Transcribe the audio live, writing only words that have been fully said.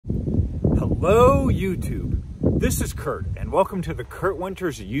Hello YouTube, this is Kurt and welcome to the Kurt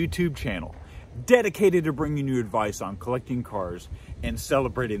Winters YouTube channel, dedicated to bringing you advice on collecting cars and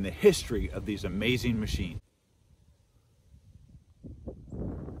celebrating the history of these amazing machines.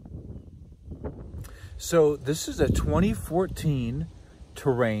 So this is a 2014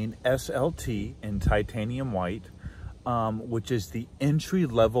 Terrain SLE in titanium white, which is the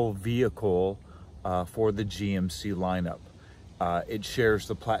entry-level vehicle for the GMC lineup. It shares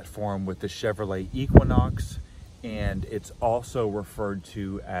the platform with the Chevrolet Equinox, and it's also referred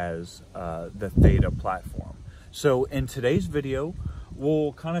to as the Theta platform. So in today's video,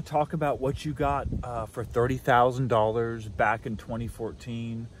 we'll kind of talk about what you got for $30,000 back in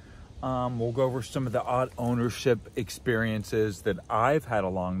 2014. We'll go over some of the odd ownership experiences that I've had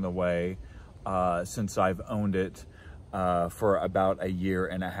along the way since I've owned it for about a year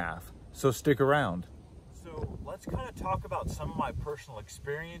and a half. So stick around. So let's kind of talk about some of my personal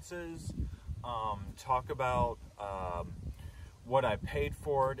experiences, talk about what I paid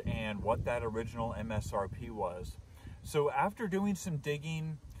for it and what that original MSRP was. So after doing some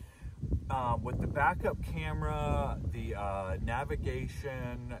digging with the backup camera, the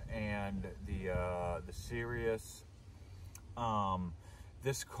navigation, and the Sirius,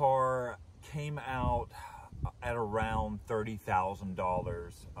 this car came out at around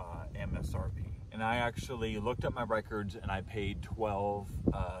 $30,000 MSRP. And I actually looked up my records and I paid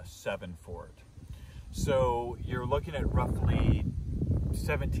 $12,700 for it. So you're looking at roughly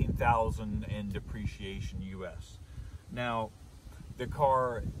 $17,000 in depreciation US. Now, the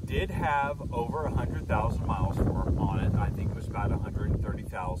car did have over 100,000 miles on it. I think it was about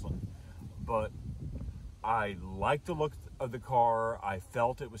 130,000. But I liked the look of the car. I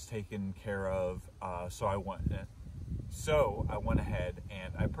felt it was taken care of, so I went ahead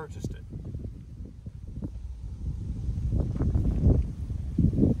and I purchased it.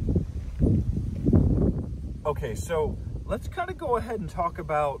 Okay, so let's kind of go ahead and talk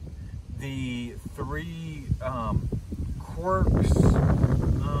about the three quirks,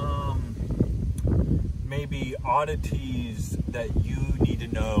 maybe oddities that you need to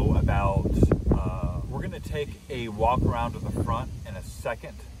know about. We're going to take a walk around to the front in a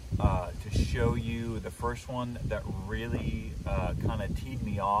second to show you the first one that really kind of teed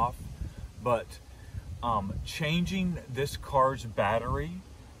me off. But changing this car's battery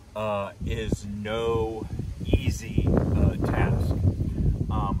is no easy task.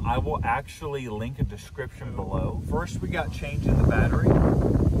 I will actually link a description below. First, we got changing the battery.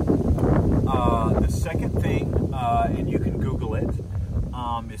 The second thing, and you can Google it,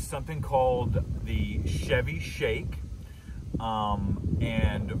 is something called the Chevy Shake.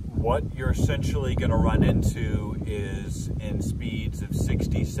 And what you're essentially going to run into is in speeds of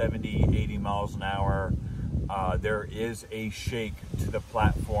 60, 70, 80 miles an hour, there is a shake to the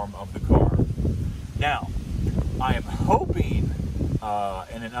platform of the car. Now, I am hoping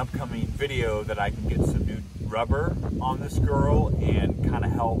in an upcoming video that I can get some new rubber on this girl and kind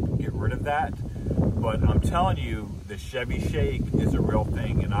of help get rid of that. But I'm telling you, the Chevy Shake is a real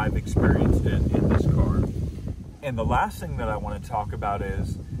thing, and I've experienced it in this car. And the last thing that I want to talk about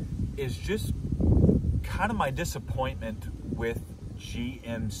is just kind of my disappointment with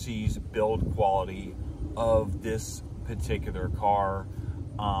GMC's build quality of this particular car.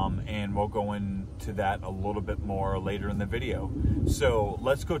 And we'll go into that a little bit more later in the video. So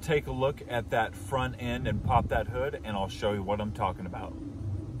let's go take a look at that front end and pop that hood, and I'll show you what I'm talking about.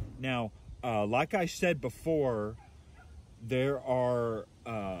 Now, like I said before, there are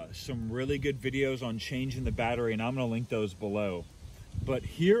some really good videos on changing the battery, and I'm going to link those below. But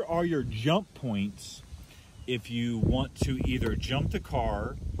here are your jump points if you want to either jump the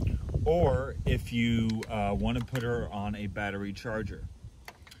car or if you want to put her on a battery charger,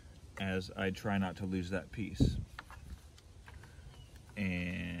 as I try not to lose that piece.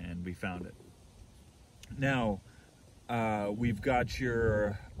 And we found it. Now, we've got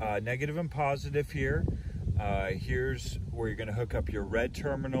your negative and positive here. Here's where you're going to hook up your red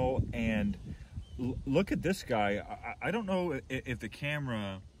terminal, and look at this guy. I don't know if the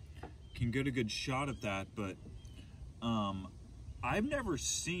camera can get a good shot at that, but I've never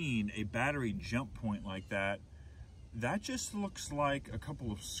seen a battery jump point like that. That just looks like a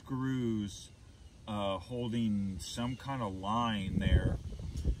couple of screws holding some kind of line there.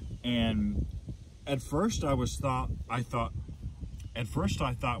 And at first I thought,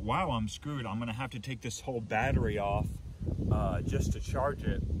 wow, I'm screwed. I'm gonna have to take this whole battery off just to charge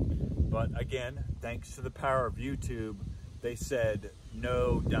it. But again, thanks to the power of YouTube, they said,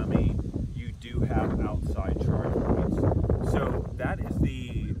 no, dummy, you do have outside charge points. So that is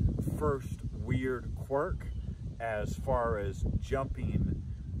the first weird quirk as far as jumping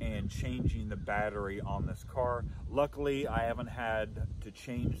and and changing the battery on this car. Luckily, I haven't had to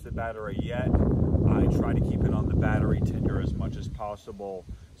change the battery yet. I try to keep it on the battery tender as much as possible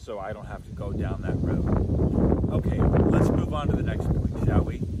so I don't have to go down that road. Okay, let's move on to the next point, shall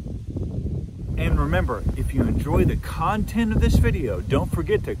we? And remember, if you enjoy the content of this video, don't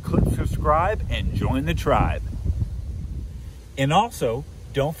forget to click subscribe and join the tribe. And also,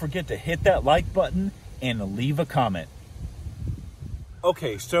 don't forget to hit that like button and leave a comment.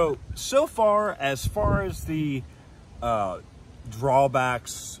 Okay, so far as the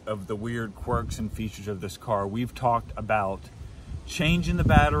drawbacks of the weird quirks and features of this car, we've talked about changing the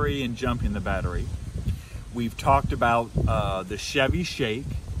battery and jumping the battery. We've talked about the Chevy Shake,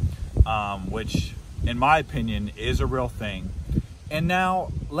 which in my opinion is a real thing. And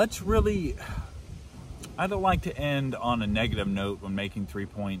now let's really, I don't like to end on a negative note when making 3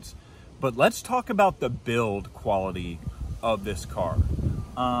 points, but let's talk about the build quality of this car.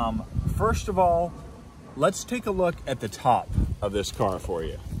 First of all, let's take a look at the top of this car for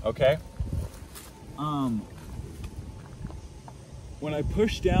you, okay? When I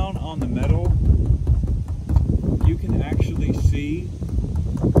push down on the metal, you can actually see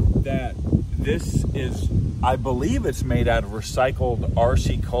that this is, I believe it's made out of recycled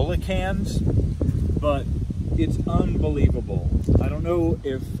RC Cola cans, but it's unbelievable. I don't know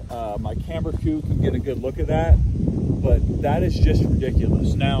if my camera crew can get a good look at that, but that is just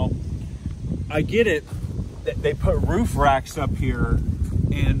ridiculous. Now, I get it, they put roof racks up here,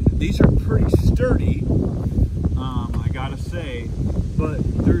 and these are pretty sturdy, I gotta say, but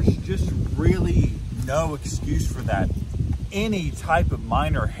there's just really no excuse for that. Any type of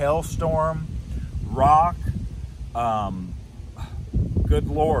minor hailstorm, rock, good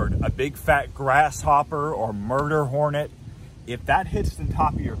Lord, a big fat grasshopper or murder hornet, if that hits the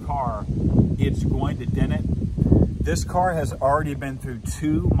top of your car, it's going to dent it. This car has already been through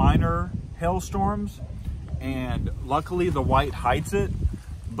 2 minor hailstorms, and luckily the white hides it,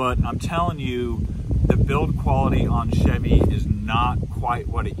 but I'm telling you, the build quality on Chevy is not quite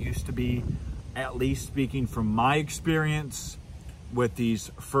what it used to be, at least speaking from my experience with these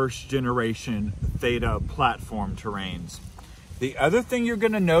first generation Theta platform terrains. The other thing you're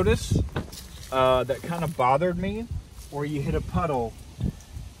gonna notice that kind of bothered me, where you hit a puddle,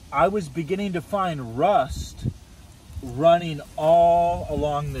 I was beginning to find rust running all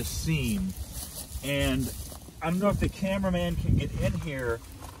along the seam. And I don't know if the cameraman can get in here,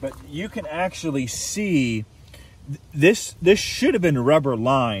 but you can actually see this should have been rubber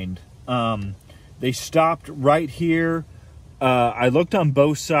lined. They stopped right here. I looked on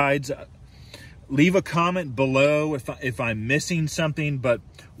both sides. Leave a comment below if I'm missing something, but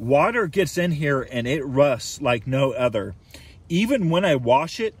water gets in here and it rusts like no other. Even when I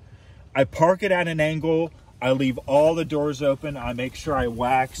wash it, I park it at an angle, I leave all the doors open, I make sure I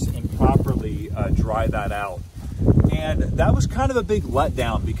wax and properly dry that out. And that was kind of a big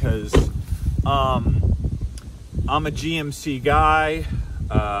letdown because I'm a GMC guy,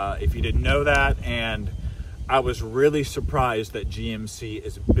 if you didn't know that, and I was really surprised that GMC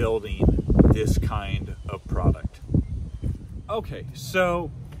is building this kind of product. Okay,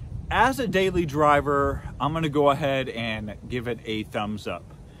 so as a daily driver, I'm gonna go ahead and give it a thumbs up.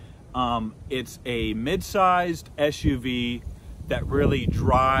 It's a mid-sized SUV that really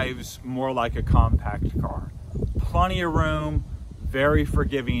drives more like a compact car. Plenty of room, very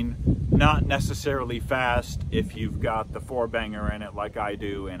forgiving, not necessarily fast if you've got the 4-banger in it like I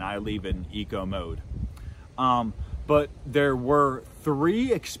do and I leave in eco mode. But there were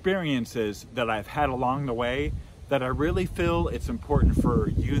 3 experiences that I've had along the way that I really feel it's important for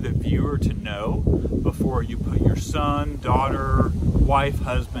you, the viewer, to know before you put your son, daughter, wife,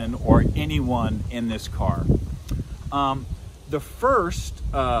 husband, or anyone in this car. The first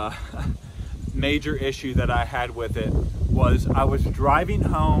major issue that I had with it was I was driving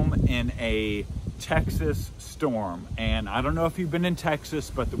home in a Texas storm, and I don't know if you've been in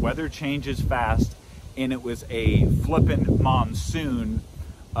Texas, but the weather changes fast, and it was a flippin' monsoon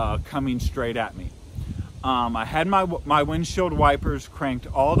coming straight at me. I had my windshield wipers cranked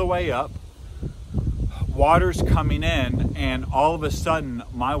all the way up, water's coming in, and all of a sudden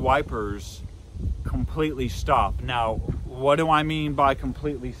my wipers completely stop. Now, what do I mean by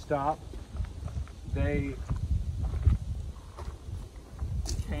completely stop? They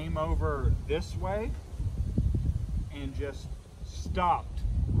came over this way and just stopped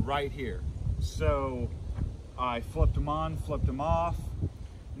right here. So I flipped them on, flipped them off.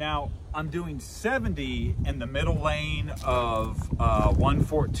 Now I'm doing 70 in the middle lane of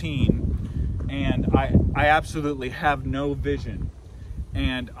 114, and I absolutely have no vision.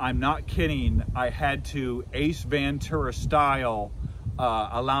 And I'm not kidding, I had to Ace Ventura style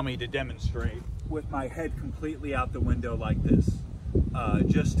allow me to demonstrate with my head completely out the window like this,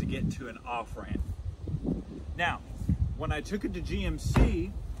 just to get to an off-ramp. Now, when I took it to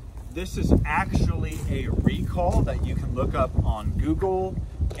GMC, this is actually a recall that you can look up on Google,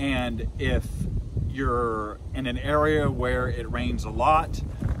 and if you're in an area where it rains a lot,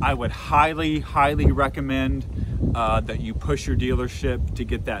 I would highly, highly recommend that you push your dealership to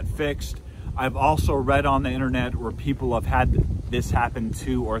get that fixed. I've also read on the internet where people have had this happen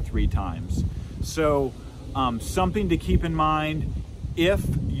 2 or 3 times. So something to keep in mind if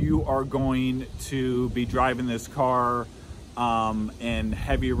you are going to be driving this car in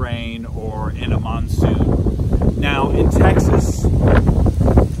heavy rain or in a monsoon. Now in Texas,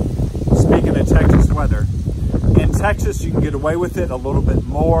 speaking of Texas weather, in Texas you can get away with it a little bit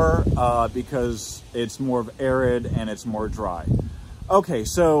more because it's more of arid and it's more dry. Okay,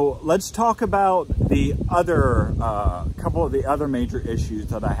 so let's talk about the other couple of the other major issues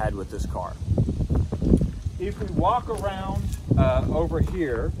that I had with this car. If we walk around over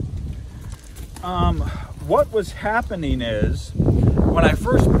here, what was happening is when I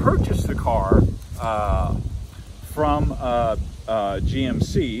first purchased the car from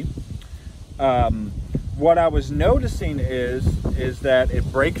GMC, what I was noticing is that it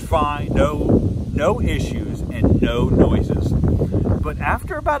brakes fine, no issues and no noises. But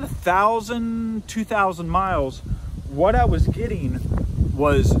after about 1,000, 2,000 miles, what I was getting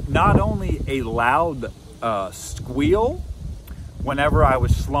was not only a loud squeal whenever I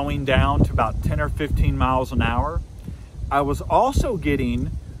was slowing down to about 10 or 15 miles an hour, I was also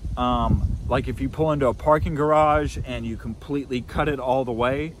getting, like if you pull into a parking garage and you completely cut it all the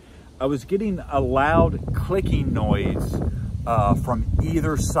way, I was getting a loud clicking noise from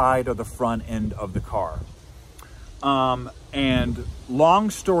either side of the front end of the car. And long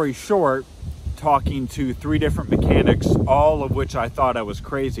story short, talking to 3 different mechanics, all of which I thought I was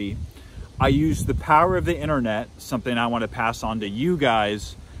crazy, I used the power of the internet, something I want to pass on to you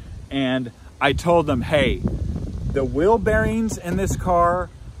guys, and I told them, hey, the wheel bearings in this car,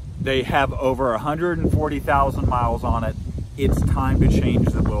 they have over 140,000 miles on it. It's time to change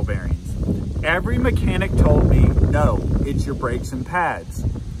the wheel bearings. Every mechanic told me, no, it's your brakes and pads.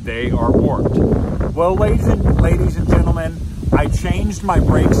 They are warped. Well, ladies and gentlemen, I changed my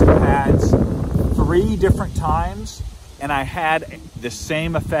brakes and pads 3 different times, and I had the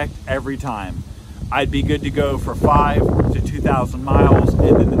same effect every time. I'd be good to go for 5 to 2,000 miles,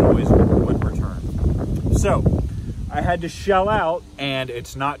 and then the noise would return. So I had to shell out, and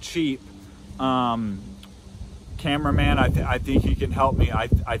it's not cheap. Cameraman, I think you can help me.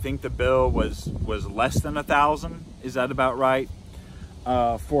 I think the bill was less than 1,000. Is that about right?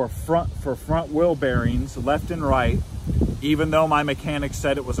 For front wheel bearings, left and right, even though my mechanic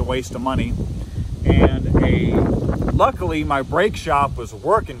said it was a waste of money. And luckily my brake shop was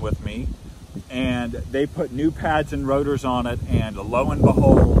working with me, and they put new pads and rotors on it, and lo and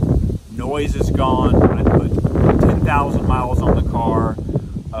behold, noise is gone. I put 10,000 miles on the car,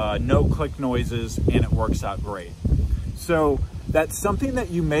 no click noises, and it works out great. So that's something that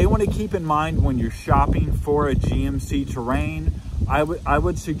you may want to keep in mind when you're shopping for a GMC Terrain. I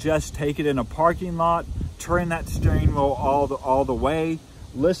would suggest take it in a parking lot, turn that steering wheel all the way,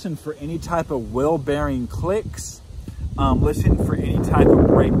 listen for any type of wheel bearing clicks, listen for any type of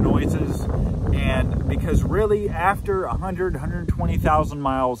brake noises, and because really after 100, 120,000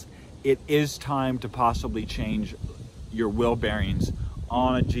 miles, it is time to possibly change your wheel bearings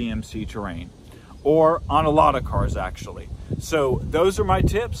on a GMC Terrain, or on a lot of cars actually. So those are my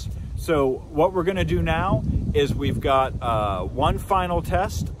tips. So what we're gonna do now is we've got one final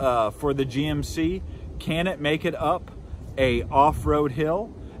test for the GMC. Can it make it up a off-road hill?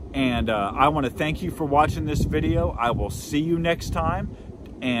 And I want to thank you for watching this video. I will see you next time.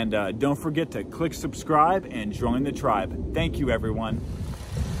 And don't forget to click subscribe and join the tribe. Thank you, everyone.